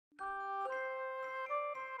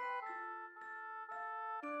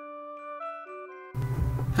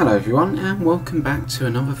Hello everyone and welcome back to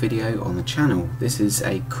another video on the channel. This is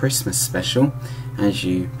a Christmas special, as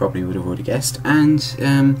you probably would have already guessed, and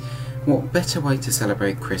what better way to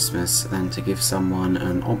celebrate Christmas than to give someone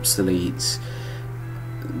an obsolete,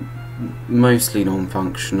 mostly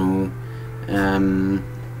non-functional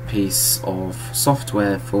piece of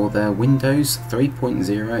software for their Windows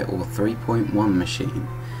 3.0 or 3.1 machine.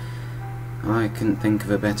 I couldn't think of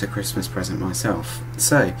a better Christmas present myself.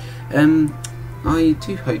 So, I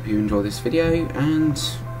do hope you enjoy this video, and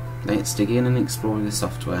let's dig in and explore the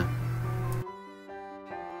software.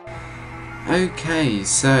 Okay,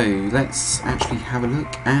 so let's actually have a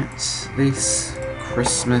look at this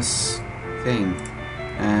Christmas thing,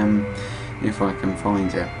 if I can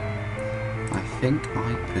find it. I think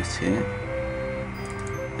I put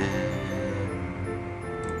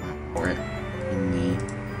it in the,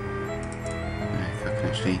 if I can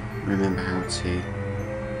actually remember how to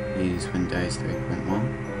use Windows 3.1.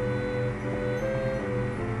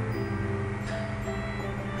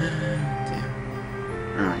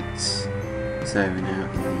 Right, so we're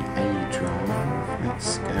now in the A drive.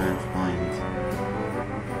 Let's go and find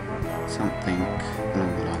something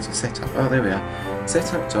along the lines of setup. Oh, there we are.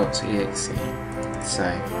 Setup.exe. So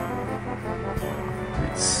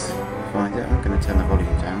let's find it. I'm going to turn the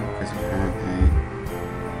volume down because apparently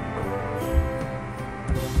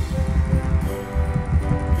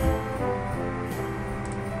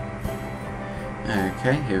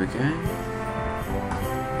okay, here we go.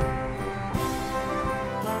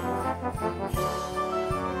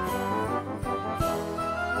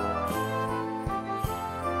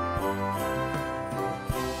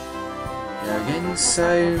 There again, so,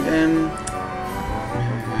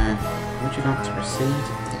 would you like to proceed?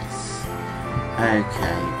 Yes.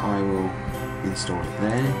 Okay, I will install it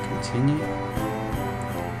there, continue.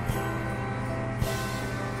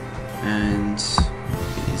 And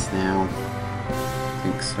it is now, I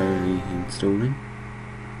think, slowly installing.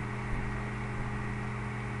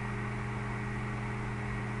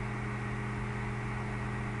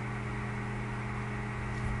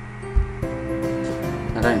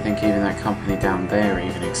 I don't think even that company down there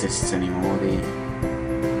even exists anymore. The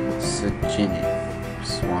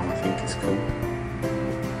Saginix one, I think it's called.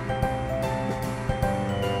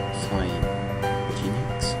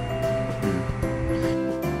 Saginix.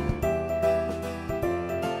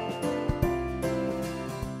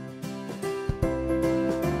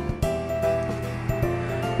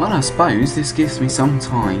 Well, I suppose this gives me some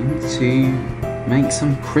time to make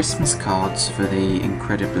some Christmas cards for the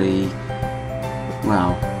incredibly,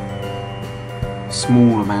 well,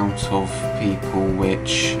 small amount of people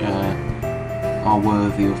which are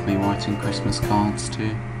worthy of me writing Christmas cards to.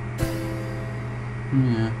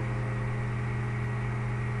 Yeah.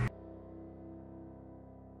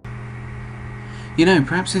 You know,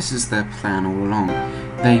 perhaps this is their plan all along.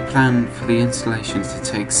 They plan for the installations to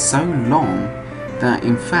take so long that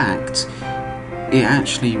in fact it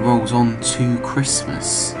actually rolls on to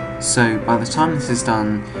Christmas. So by the time this is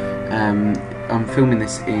done, I'm filming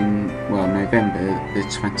this in, well, November the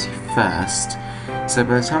 21st, so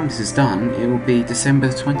by the time this is done it will be December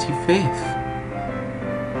the 25th.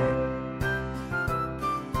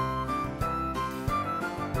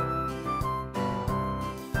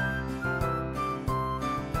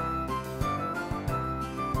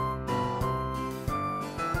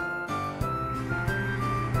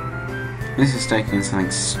 This is taking something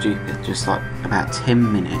stupid, just like about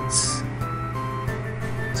 10 minutes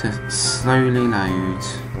to slowly load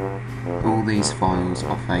all these files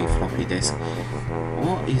off a floppy disk.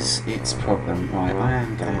 What is its problem? Right, I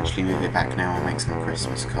am going to actually move it back now and make some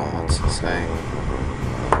Christmas cards, so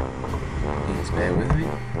please bear with me.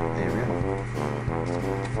 There we are.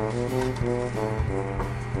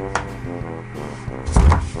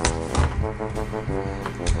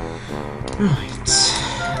 Right,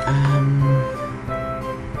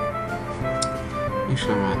 who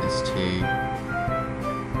shall I write this to?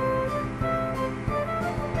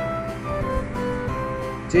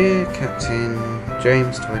 Dear Captain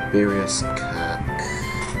James Tiberius Kirk,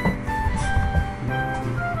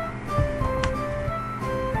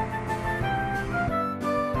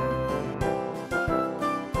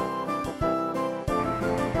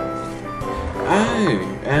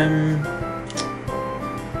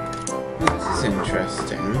 well, this is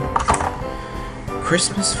interesting.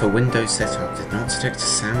 Christmas for Windows setup did not detect a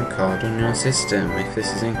sound card on your system. If this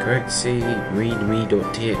is incorrect, see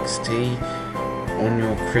readme.txt on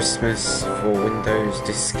your Christmas for Windows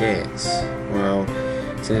diskette. Well,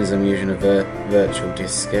 since I'm using a virtual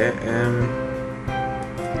diskette,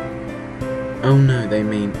 oh no, they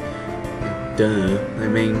mean, duh, they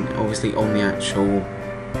mean obviously on the actual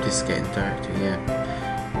this is getting director, yeah.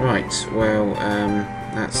 Right, well,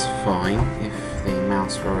 that's fine if the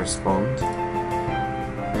mouse will respond.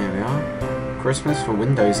 There we are. Christmas for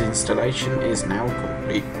Windows installation is now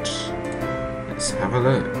complete. Let's have a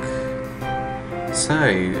look. So,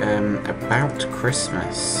 about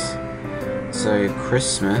Christmas. So,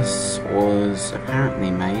 Christmas was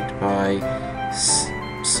apparently made by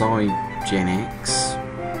Cygenix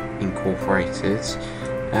Incorporated,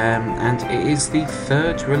 and it is the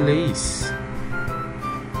 3rd release.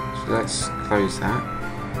 So let's close that.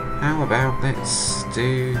 How about let's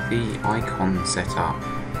do the icon setup.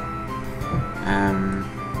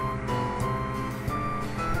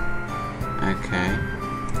 Okay.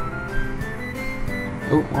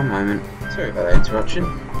 Oh, one moment. Sorry about that interruption.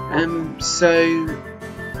 So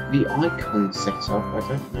the icon setup, I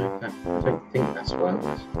don't know if that, I don't think that's worked.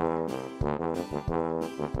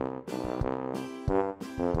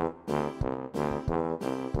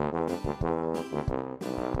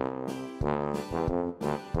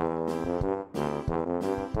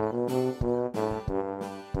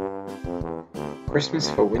 Christmas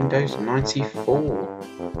for Windows 94.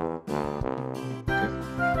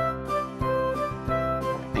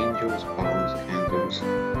 Angels, bombs, candles,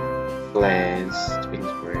 flares, twin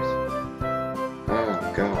squares.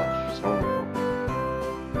 Oh gosh, it's horrible.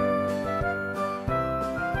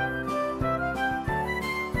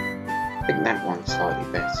 I think that one's slightly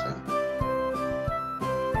better.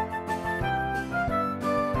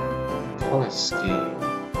 Colour scheme.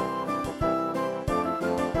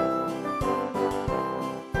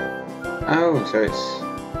 Oh, so it's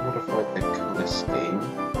modified the colour scheme.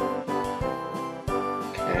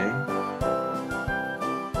 Okay.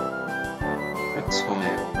 The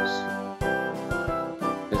tiles.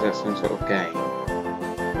 Is that some sort of game?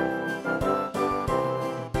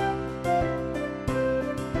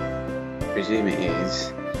 I presume it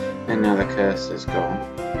is. And now the cursor's gone.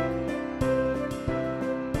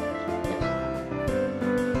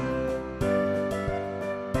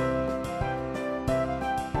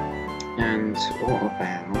 And what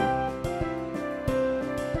about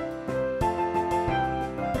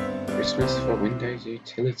Christmas for Windows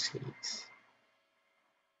Utilities?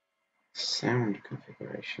 Sound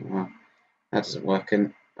configuration. Well, that doesn't work,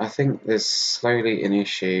 and I think there's slowly an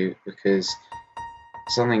issue because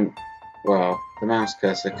something, well, the mouse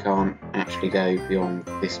cursor can't actually go beyond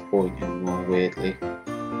this point anymore, weirdly.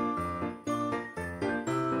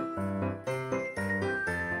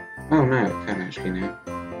 Oh no, it can actually now.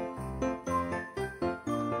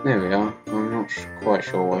 There we are. I'm not quite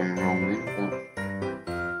sure what I'm wrong with, but...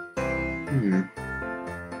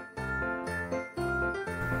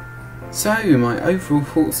 So, my overall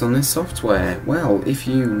thoughts on this software. Well, if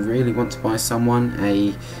you really want to buy someone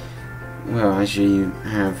a... Well, as you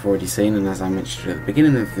have already seen, and as I mentioned at the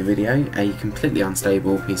beginning of the video, a completely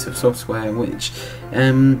unstable piece of software which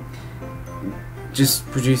just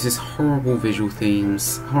produces horrible visual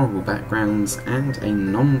themes, horrible backgrounds, and a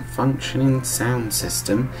non-functioning sound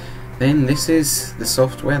system, then this is the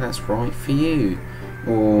software that's right for you.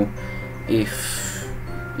 Or if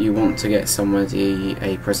you want to get somebody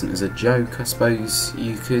a present as a joke, I suppose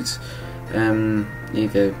you could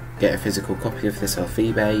either get a physical copy of this off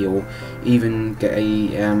eBay, or even get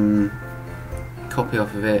a copy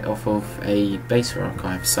of it off of a beta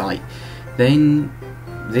archive site. Then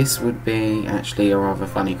this would be actually a rather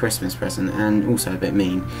funny Christmas present, and also a bit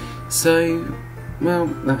mean. So, well,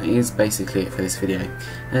 that is basically it for this video.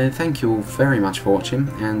 Thank you all very much for watching,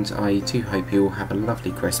 and I do hope you all have a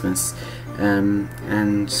lovely Christmas, and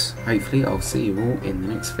hopefully I'll see you all in the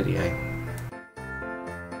next video.